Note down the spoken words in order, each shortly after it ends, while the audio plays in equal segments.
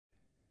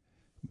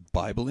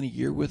Bible in a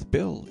Year with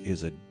Bill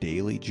is a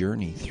daily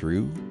journey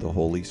through the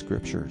Holy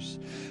Scriptures.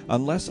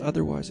 Unless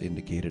otherwise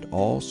indicated,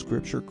 all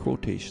scripture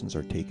quotations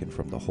are taken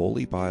from the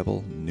Holy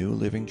Bible, New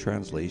Living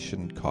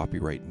Translation,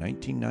 copyright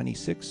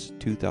 1996,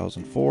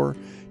 2004,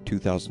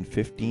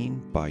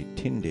 2015 by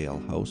Tyndale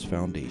House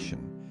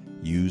Foundation.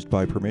 Used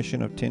by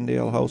permission of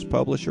Tyndale House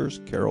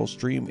Publishers, Carroll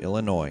Stream,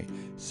 Illinois,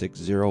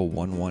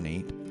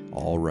 60118.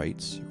 All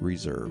rights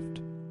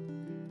reserved.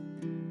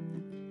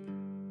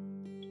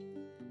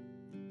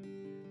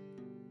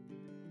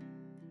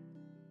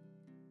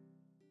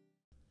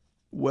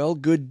 Well,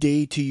 good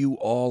day to you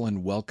all,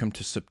 and welcome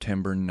to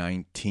September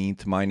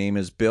 19th. My name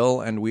is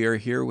Bill, and we are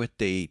here with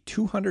day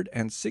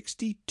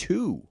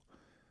 262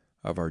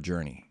 of our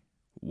journey.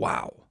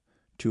 Wow,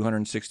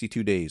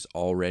 262 days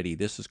already.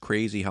 This is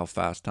crazy how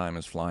fast time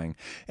is flying.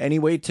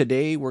 Anyway,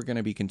 today we're going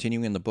to be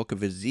continuing in the book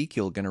of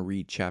Ezekiel, going to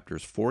read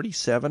chapters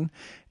 47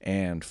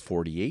 and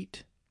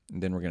 48.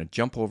 And then we're going to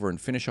jump over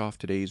and finish off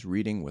today's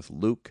reading with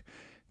Luke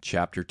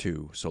chapter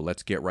 2. So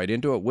let's get right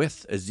into it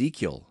with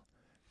Ezekiel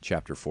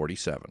chapter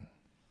 47.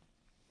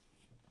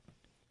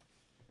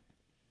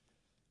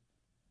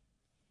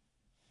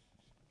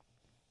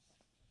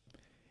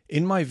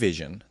 In my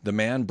vision, the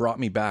man brought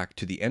me back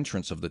to the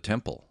entrance of the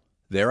temple.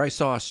 There I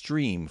saw a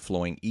stream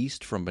flowing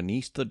east from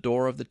beneath the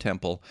door of the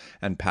temple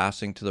and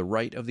passing to the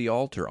right of the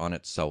altar on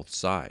its south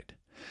side.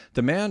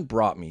 The man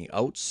brought me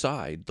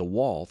outside the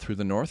wall through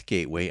the north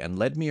gateway and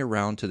led me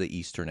around to the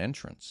eastern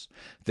entrance.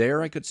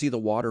 There I could see the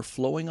water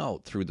flowing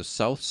out through the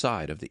south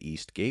side of the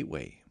east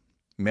gateway.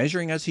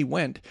 Measuring as he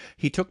went,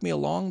 he took me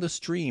along the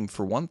stream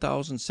for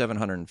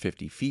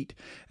 1,750 feet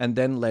and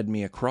then led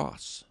me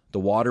across. The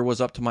water was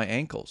up to my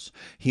ankles.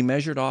 He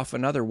measured off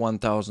another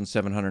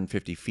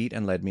 1,750 feet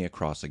and led me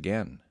across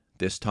again.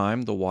 This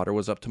time the water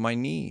was up to my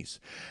knees.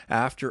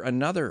 After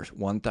another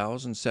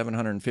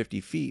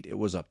 1,750 feet, it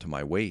was up to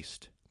my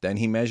waist. Then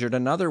he measured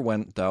another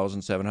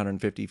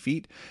 1,750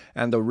 feet,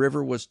 and the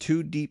river was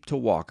too deep to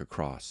walk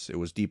across. It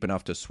was deep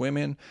enough to swim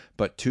in,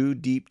 but too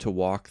deep to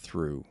walk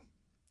through.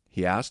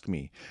 He asked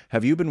me,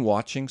 "Have you been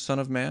watching, Son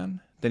of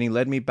Man?" Then he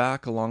led me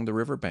back along the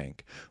river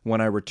bank.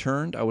 When I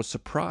returned, I was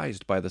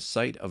surprised by the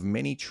sight of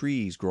many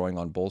trees growing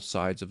on both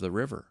sides of the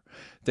river.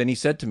 Then he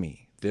said to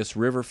me, "This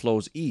river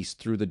flows east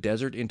through the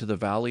desert into the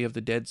valley of the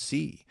Dead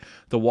Sea.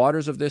 The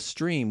waters of this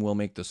stream will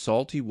make the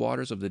salty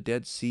waters of the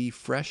Dead Sea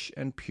fresh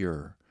and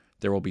pure.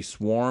 There will be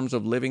swarms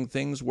of living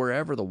things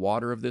wherever the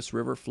water of this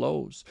river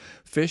flows.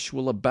 Fish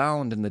will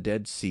abound in the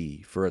Dead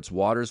Sea, for its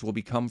waters will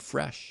become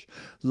fresh.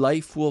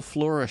 Life will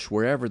flourish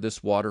wherever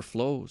this water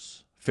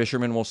flows.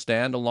 Fishermen will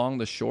stand along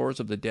the shores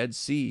of the Dead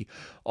Sea,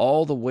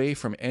 all the way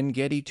from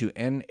En-Gedi to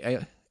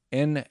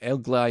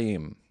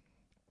En-Eglaim.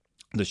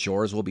 The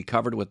shores will be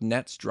covered with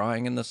nets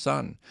drying in the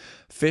sun.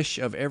 Fish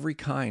of every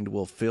kind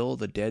will fill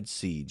the Dead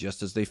Sea,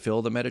 just as they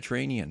fill the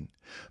Mediterranean.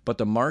 But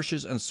the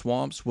marshes and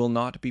swamps will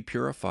not be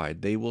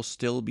purified. They will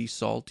still be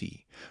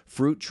salty.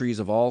 Fruit trees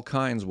of all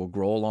kinds will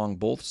grow along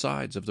both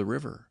sides of the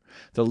river.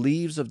 The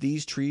leaves of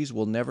these trees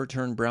will never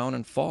turn brown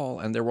and fall,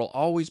 and there will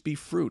always be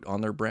fruit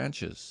on their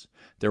branches.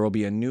 There will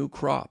be a new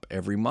crop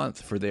every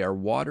month, for they are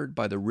watered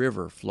by the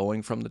river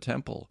flowing from the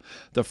temple.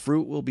 The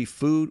fruit will be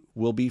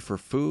for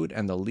food,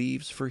 and the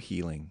leaves for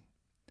healing.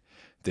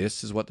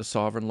 This is what the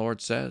Sovereign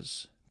Lord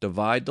says.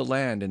 Divide the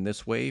land in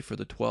this way for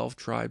the 12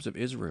 tribes of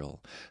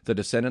Israel. The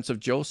descendants of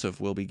Joseph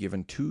will be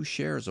given 2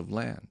 shares of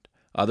land.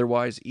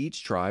 Otherwise,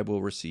 each tribe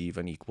will receive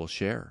an equal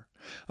share.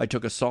 I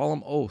took a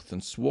solemn oath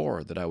and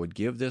swore that I would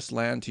give this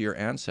land to your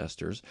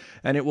ancestors,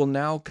 and it will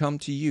now come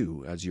to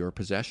you as your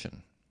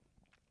possession.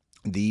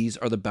 These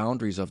are the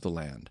boundaries of the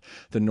land.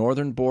 The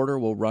northern border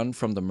will run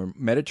from the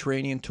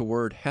Mediterranean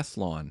toward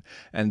Hethlon,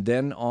 and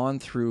then on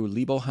through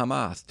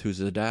Lebo-Hamath to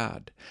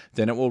Zedad.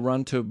 Then it will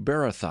run to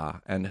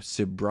Berothah and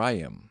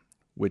Sibraim,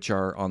 which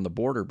are on the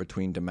border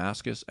between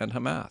Damascus and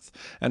Hamath,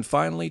 and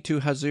finally to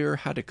Hazir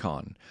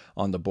Hadikon,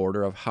 on the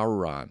border of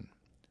Hauran.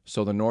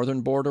 So the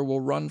northern border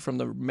will run from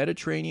the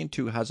Mediterranean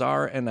to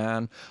Hazar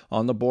Enan,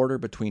 on the border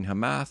between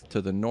Hamath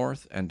to the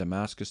north and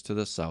Damascus to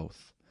the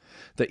south.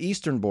 The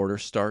eastern border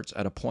starts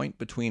at a point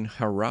between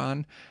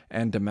Haran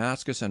and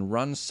Damascus and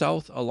runs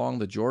south along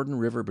the Jordan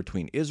River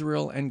between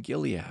Israel and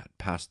Gilead,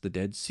 past the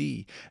Dead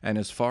Sea, and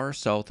as far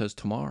south as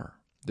Tamar.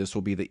 This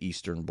will be the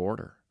eastern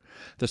border.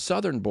 The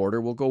southern border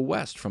will go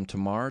west from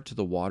Tamar to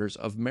the waters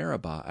of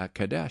Meribah at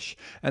Kadesh,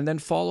 and then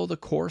follow the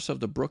course of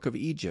the brook of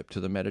Egypt to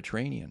the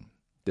Mediterranean.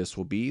 This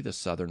will be the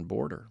southern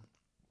border.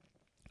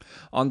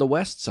 On the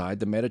west side,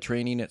 the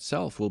Mediterranean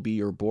itself will be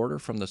your border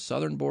from the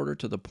southern border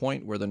to the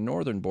point where the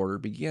northern border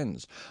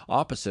begins,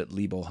 opposite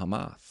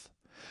Lebo-Hamath.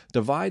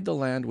 Divide the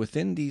land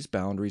within these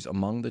boundaries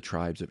among the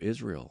tribes of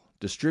Israel.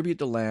 Distribute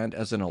the land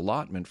as an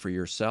allotment for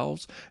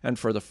yourselves and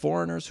for the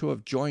foreigners who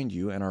have joined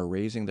you and are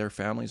raising their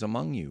families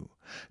among you.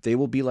 They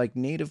will be like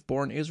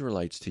native-born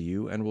Israelites to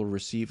you and will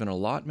receive an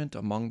allotment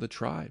among the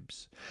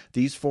tribes.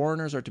 These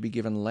foreigners are to be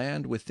given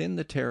land within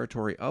the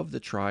territory of the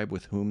tribe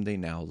with whom they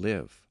now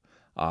live.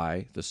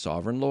 I, the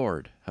Sovereign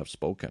Lord, have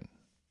spoken.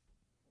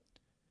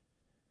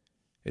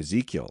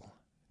 Ezekiel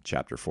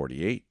chapter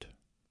 48.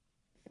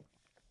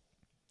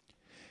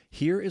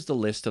 Here is the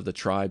list of the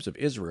tribes of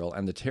Israel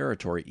and the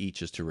territory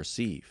each is to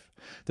receive.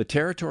 The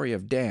territory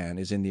of Dan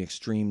is in the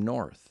extreme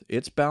north.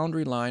 Its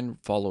boundary line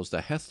follows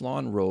the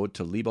Hethlon road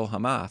to Lebo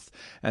Hamath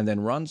and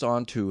then runs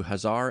on to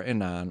Hazar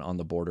Enan on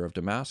the border of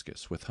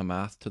Damascus, with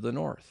Hamath to the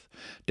north.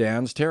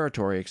 Dan's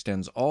territory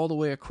extends all the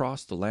way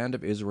across the land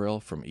of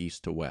Israel from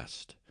east to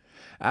west.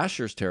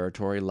 Asher's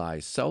territory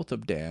lies south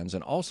of Dan's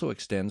and also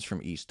extends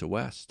from east to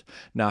west.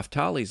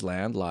 Naphtali's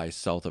land lies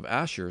south of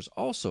Asher's,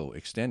 also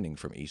extending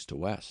from east to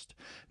west.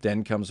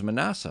 Then comes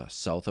Manasseh,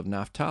 south of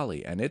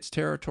Naphtali, and its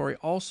territory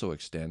also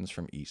extends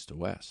from east to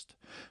west.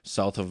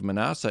 South of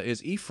Manasseh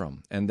is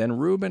Ephraim, and then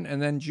Reuben,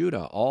 and then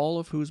Judah, all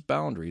of whose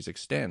boundaries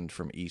extend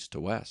from east to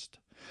west.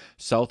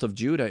 South of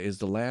Judah is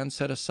the land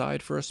set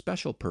aside for a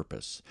special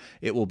purpose.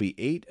 It will be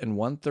 8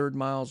 1/3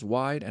 miles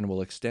wide and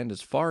will extend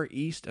as far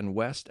east and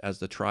west as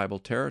the tribal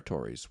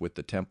territories, with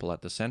the temple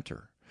at the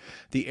center.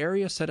 The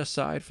area set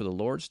aside for the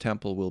Lord's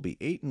temple will be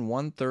 8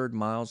 1/3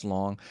 miles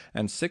long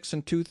and 6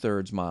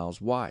 2/3 miles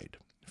wide.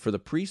 For the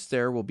priests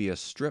there will be a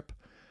strip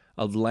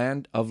of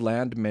land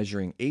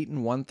measuring 8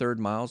 1/3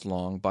 miles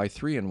long by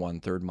 3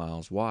 1/3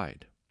 miles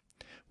wide,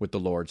 with the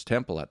Lord's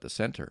temple at the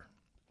center.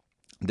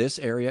 This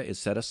area is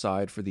set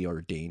aside for the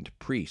ordained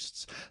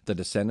priests, the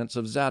descendants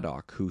of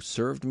Zadok, who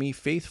served me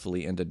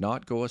faithfully and did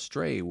not go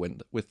astray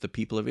with the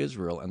people of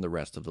Israel and the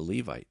rest of the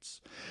Levites.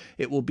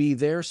 It will be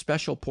their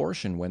special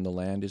portion when the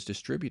land is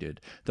distributed,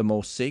 the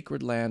most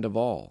sacred land of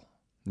all.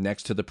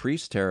 Next to the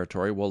priest's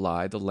territory will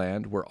lie the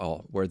land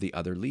where the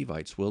other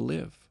Levites will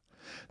live.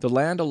 The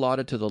land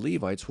allotted to the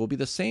Levites will be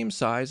the same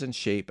size and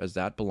shape as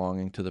that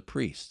belonging to the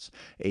priests,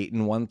 8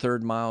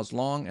 1/3 miles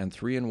long and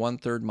 3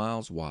 1/3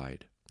 miles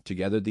wide.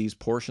 Together these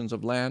portions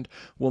of land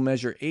will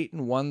measure 8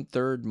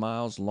 1/3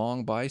 miles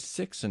long by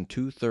 6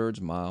 2/3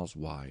 miles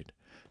wide.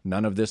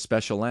 None of this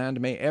special land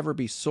may ever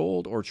be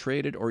sold or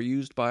traded or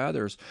used by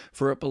others,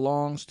 for it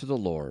belongs to the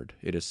Lord.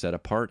 It is set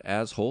apart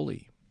as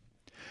holy.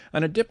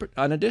 An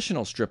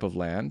additional strip of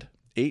land,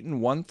 8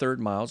 1/3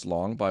 miles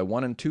long by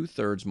 1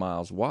 2/3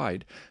 miles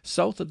wide,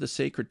 south of the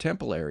sacred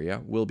temple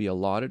area, will be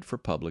allotted for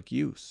public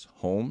use,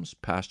 homes,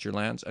 pasture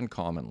lands, and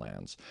common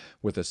lands,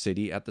 with a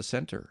city at the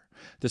center.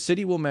 The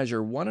city will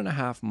measure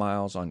 1.5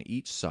 miles on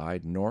each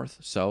side, north,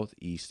 south,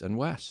 east, and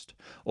west.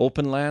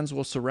 Open lands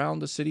will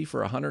surround the city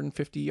for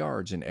 150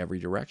 yards in every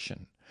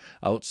direction.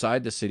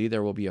 Outside the city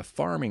there will be a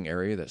farming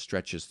area that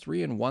stretches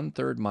 3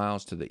 1/3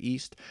 miles to the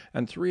east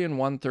and 3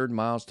 1/3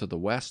 miles to the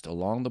west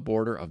along the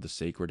border of the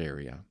sacred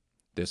area.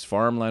 This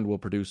farmland will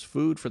produce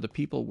food for the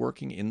people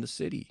working in the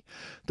city.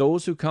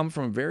 Those who come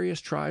from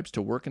various tribes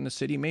to work in the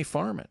city may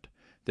farm it.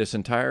 This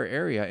entire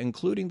area,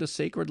 including the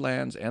sacred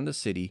lands and the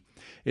city,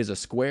 is a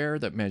square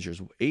that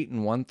measures 8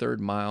 1/3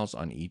 miles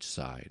on each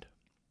side.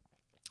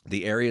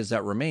 The areas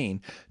that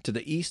remain to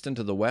the east and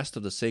to the west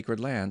of the sacred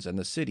lands and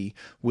the city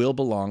will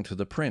belong to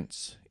the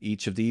prince.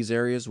 Each of these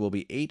areas will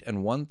be 8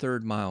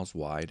 1/3 miles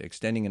wide,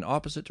 extending in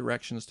opposite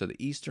directions to the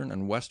eastern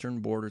and western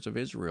borders of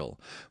Israel,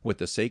 with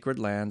the sacred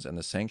lands and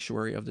the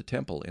sanctuary of the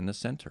temple in the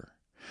center.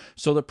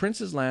 So the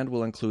prince's land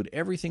will include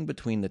everything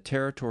between the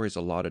territories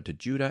allotted to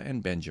Judah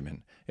and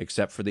Benjamin,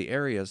 except for the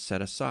areas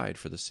set aside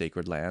for the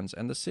sacred lands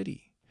and the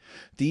city.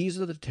 These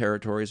are the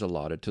territories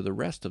allotted to the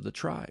rest of the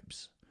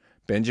tribes.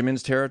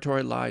 Benjamin's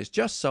territory lies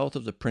just south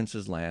of the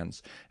prince's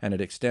lands, and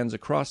it extends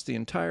across the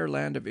entire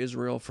land of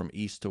Israel from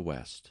east to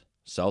west.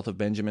 South of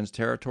Benjamin's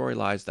territory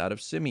lies that of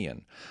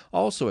Simeon,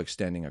 also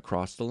extending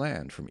across the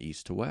land from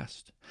east to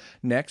west.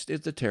 Next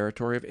is the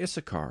territory of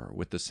Issachar,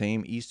 with the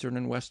same eastern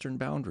and western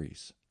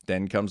boundaries.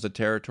 Then comes the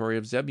territory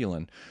of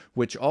Zebulun,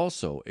 which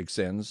also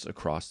extends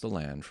across the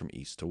land from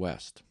east to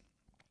west.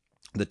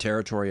 The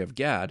territory of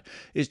Gad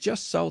is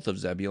just south of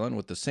Zebulun,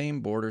 with the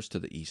same borders to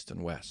the east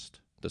and west.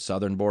 The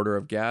southern border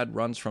of Gad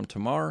runs from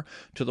Tamar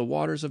to the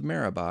waters of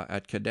Meribah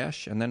at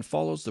Kadesh, and then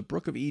follows the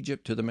brook of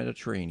Egypt to the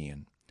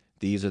Mediterranean.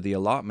 These are the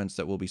allotments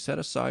that will be set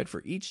aside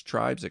for each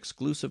tribe's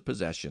exclusive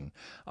possession.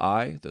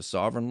 I, the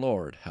sovereign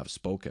Lord, have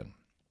spoken.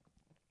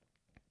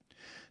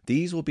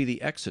 These will be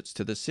the exits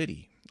to the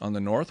city. On the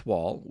north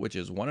wall, which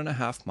is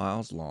 1.5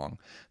 miles long,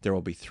 there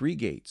will be 3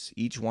 gates,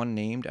 each one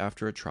named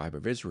after a tribe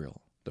of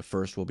Israel. The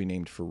first will be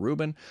named for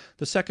Reuben,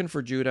 the second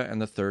for Judah,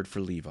 and the third for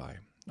Levi.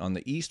 On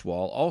the east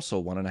wall, also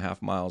 1.5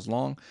 miles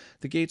long,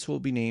 the gates will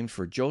be named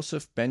for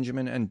Joseph,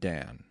 Benjamin, and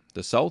Dan.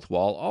 The south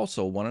wall,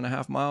 also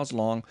 1.5 miles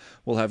long,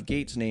 will have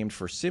gates named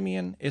for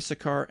Simeon,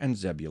 Issachar, and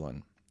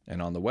Zebulun.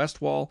 And on the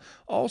west wall,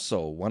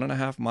 also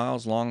 1.5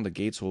 miles long, the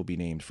gates will be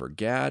named for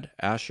Gad,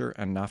 Asher,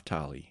 and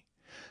Naphtali.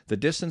 The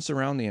distance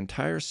around the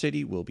entire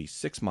city will be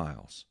 6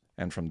 miles,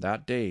 and from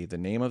that day the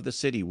name of the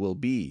city will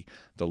be,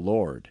 "The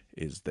Lord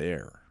is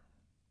there."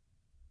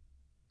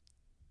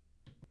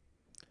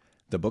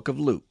 The Book of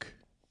Luke,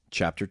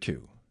 Chapter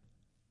 2.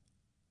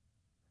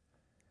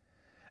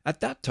 At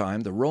that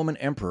time, the Roman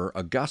Emperor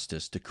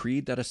Augustus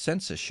decreed that a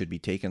census should be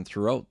taken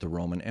throughout the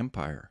Roman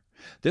Empire.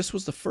 This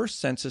was the first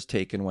census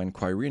taken when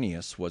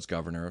Quirinius was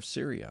governor of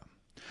Syria.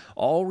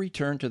 All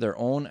returned to their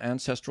own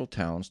ancestral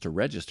towns to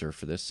register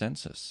for this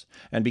census.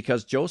 And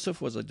because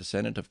Joseph was a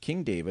descendant of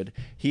King David,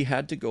 he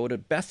had to go to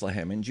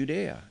Bethlehem in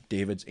Judea,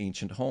 David's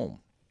ancient home.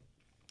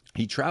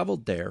 He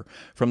traveled there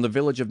from the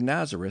village of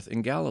Nazareth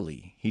in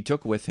Galilee. He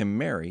took with him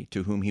Mary,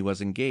 to whom he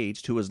was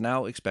engaged, who was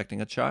now expecting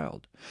a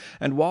child.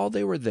 And while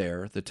they were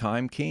there, the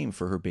time came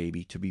for her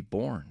baby to be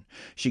born.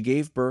 She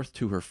gave birth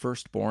to her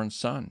firstborn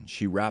son.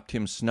 She wrapped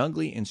him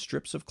snugly in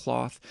strips of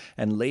cloth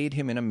and laid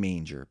him in a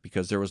manger,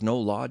 because there was no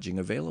lodging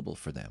available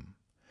for them.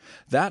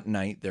 That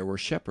night there were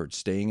shepherds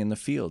staying in the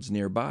fields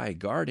nearby,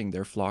 guarding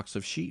their flocks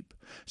of sheep.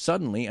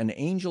 Suddenly an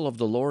angel of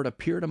the Lord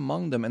appeared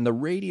among them, and the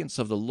radiance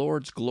of the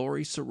Lord's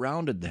glory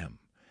surrounded them.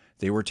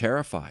 They were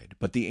terrified,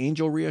 but the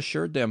angel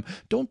reassured them.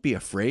 "Don't be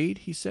afraid,"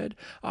 he said.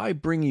 "I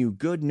bring you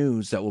good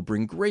news that will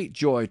bring great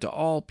joy to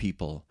all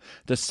people.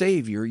 The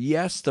Savior,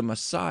 yes, the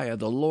Messiah,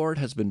 the Lord,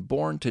 has been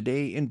born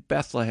today in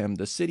Bethlehem,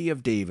 the city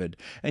of David,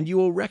 and you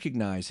will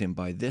recognize him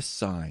by this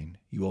sign.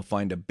 You will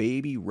find a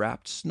baby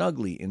wrapped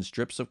snugly in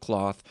strips of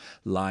cloth,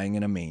 lying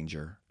in a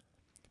manger."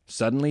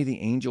 Suddenly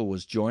the angel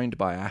was joined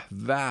by a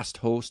vast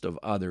host of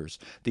others,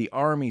 the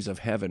armies of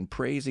heaven,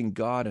 praising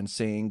God and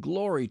saying,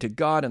 "Glory to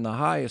God in the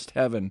highest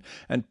heaven,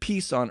 and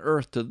peace on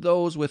earth to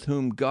those with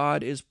whom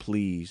God is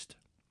pleased."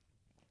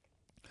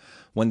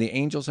 When the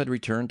angels had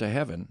returned to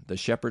heaven, the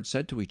shepherds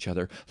said to each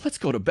other, "Let's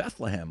go to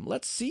Bethlehem.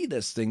 Let's see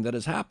this thing that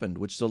has happened,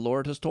 which the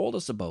Lord has told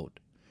us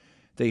about."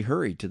 They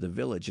hurried to the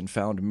village and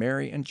found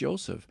Mary and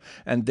Joseph,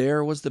 and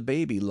there was the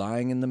baby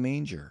lying in the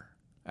manger.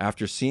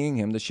 After seeing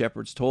him, the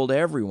shepherds told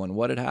everyone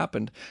what had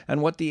happened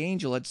and what the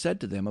angel had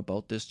said to them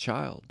about this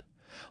child.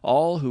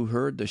 All who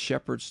heard the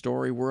shepherd's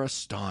story were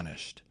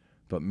astonished,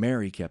 but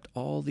Mary kept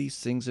all these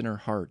things in her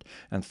heart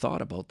and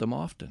thought about them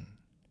often.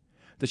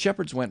 The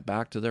shepherds went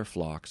back to their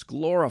flocks,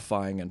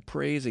 glorifying and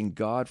praising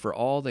God for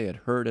all they had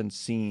heard and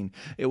seen.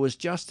 It was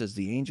just as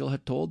the angel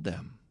had told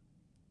them.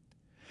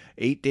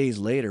 8 days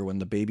later, when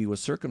the baby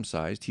was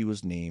circumcised, he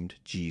was named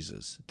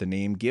Jesus, the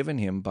name given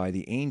him by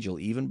the angel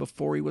even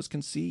before he was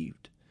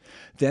conceived.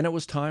 Then it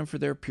was time for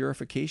their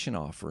purification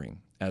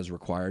offering, as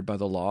required by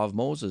the law of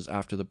Moses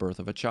after the birth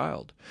of a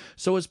child.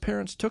 So his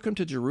parents took him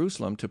to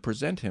Jerusalem to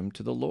present him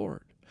to the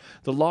Lord.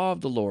 The law of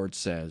the Lord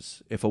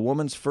says, if a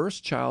woman's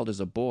first child is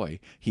a boy,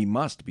 he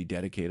must be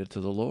dedicated to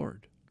the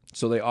Lord.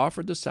 So they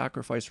offered the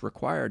sacrifice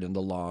required in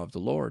the law of the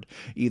Lord,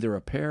 either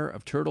a pair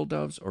of turtle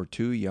doves or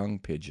 2 young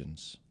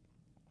pigeons.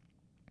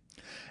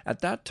 At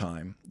that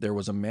time there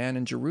was a man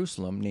in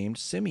Jerusalem named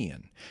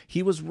Simeon.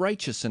 He was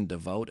righteous and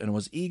devout and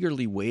was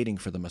eagerly waiting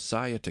for the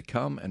Messiah to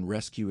come and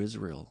rescue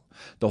Israel.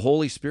 The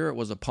Holy Spirit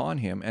was upon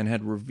him and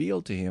had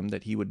revealed to him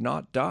that he would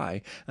not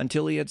die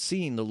until he had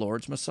seen the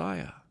Lord's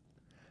Messiah.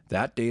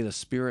 That day the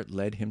Spirit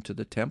led him to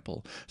the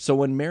temple. So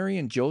when Mary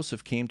and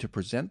Joseph came to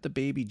present the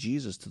baby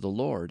Jesus to the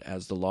Lord,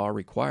 as the law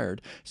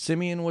required,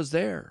 Simeon was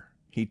there.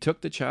 He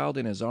took the child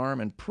in his arm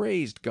and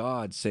praised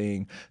God,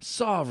 saying,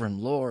 "Sovereign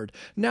Lord,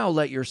 now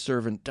let your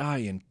servant die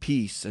in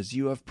peace, as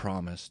you have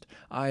promised.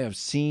 I have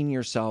seen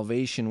your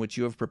salvation, which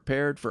you have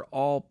prepared for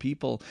all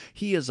people.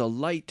 He is a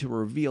light to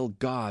reveal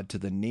God to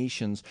the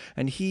nations,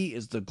 and he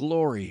is the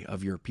glory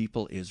of your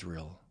people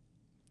Israel."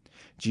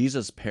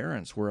 Jesus'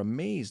 parents were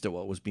amazed at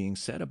what was being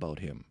said about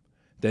him.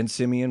 Then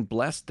Simeon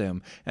blessed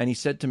them, and he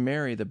said to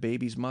Mary, the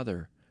baby's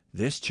mother,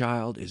 "This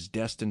child is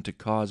destined to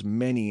cause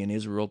many in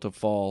Israel to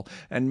fall,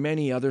 and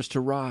many others to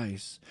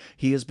rise.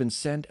 He has been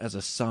sent as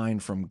a sign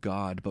from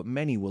God, but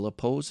many will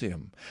oppose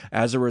him.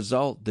 As a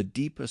result, the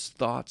deepest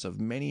thoughts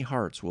of many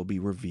hearts will be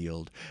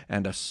revealed,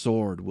 and a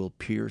sword will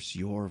pierce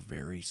your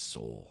very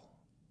soul."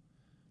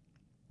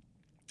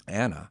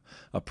 Anna,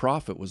 a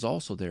prophet, was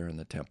also there in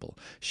the temple.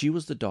 She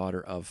was the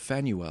daughter of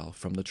Phanuel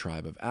from the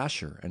tribe of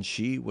Asher, and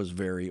she was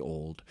very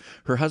old.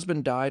 Her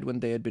husband died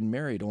when they had been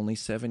married only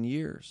 7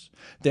 years.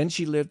 Then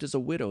she lived as a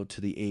widow to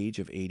the age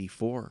of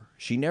 84.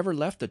 She never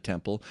left the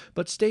temple,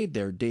 but stayed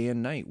there day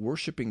and night,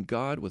 worshiping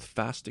God with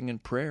fasting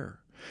and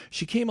prayer.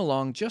 She came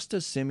along just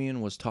as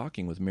Simeon was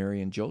talking with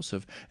Mary and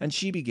Joseph, and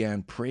she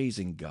began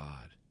praising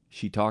God.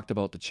 She talked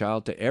about the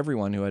child to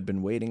everyone who had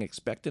been waiting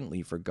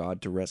expectantly for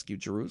God to rescue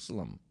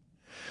Jerusalem.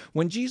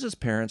 When Jesus'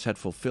 parents had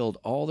fulfilled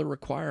all the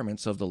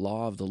requirements of the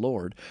law of the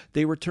Lord,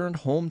 they returned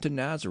home to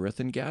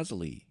Nazareth in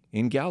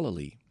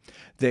Galilee.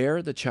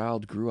 There the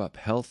child grew up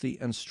healthy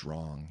and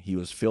strong. He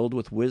was filled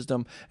with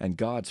wisdom, and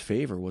God's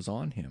favor was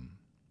on him.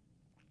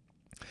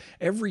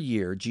 Every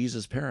year,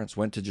 Jesus' parents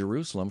went to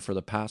Jerusalem for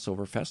the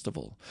Passover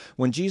festival.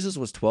 When Jesus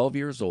was 12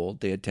 years old,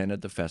 they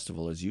attended the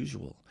festival as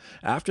usual.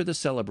 After the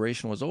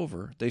celebration was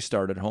over, they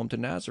started home to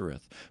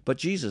Nazareth, but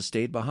Jesus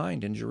stayed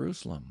behind in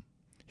Jerusalem.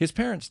 His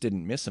parents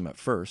didn't miss him at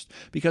first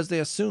because they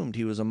assumed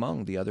he was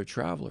among the other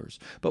travelers.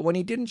 But when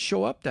he didn't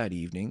show up that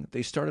evening,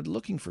 they started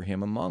looking for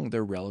him among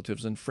their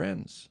relatives and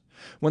friends.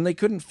 When they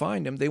couldn't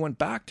find him, they went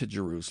back to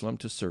Jerusalem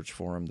to search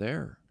for him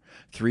there.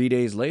 3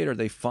 days later,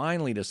 they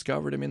finally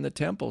discovered him in the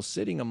temple,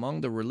 sitting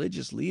among the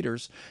religious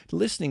leaders,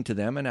 listening to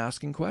them and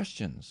asking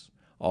questions.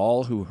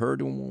 All who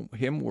heard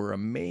him were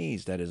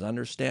amazed at his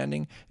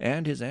understanding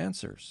and his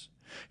answers.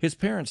 His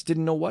parents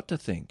didn't know what to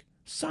think.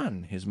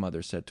 "Son," his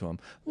mother said to him,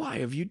 "why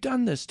have you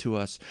done this to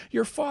us?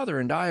 Your father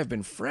and I have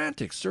been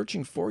frantic,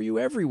 searching for you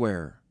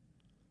everywhere."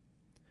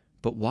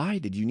 "But why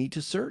did you need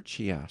to search?"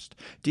 he asked.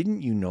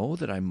 "Didn't you know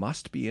that I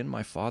must be in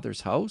my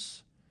Father's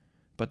house?"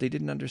 But they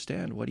didn't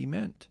understand what he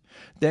meant.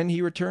 Then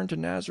he returned to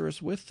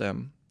Nazareth with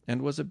them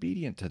and was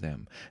obedient to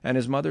them, and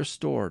his mother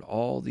stored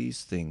all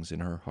these things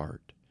in her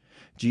heart.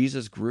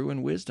 Jesus grew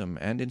in wisdom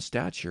and in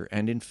stature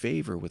and in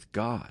favor with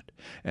God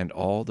and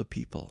all the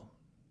people.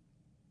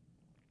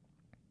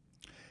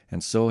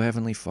 And so,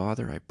 Heavenly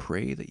Father, I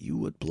pray that you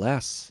would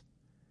bless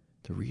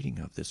the reading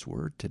of this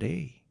word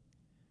today.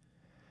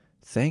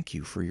 Thank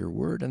you for your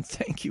word, and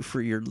thank you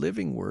for your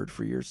living word,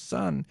 for your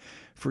Son,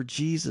 for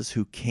Jesus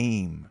who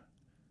came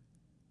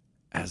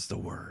as the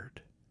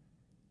Word,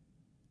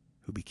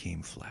 who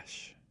became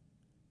flesh.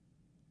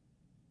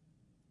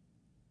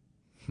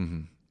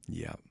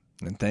 Yeah.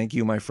 And thank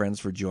you, my friends,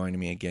 for joining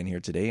me again here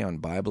today on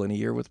Bible in a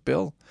Year with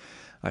Bill.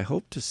 I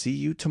hope to see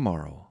you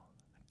tomorrow.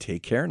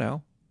 Take care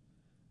now.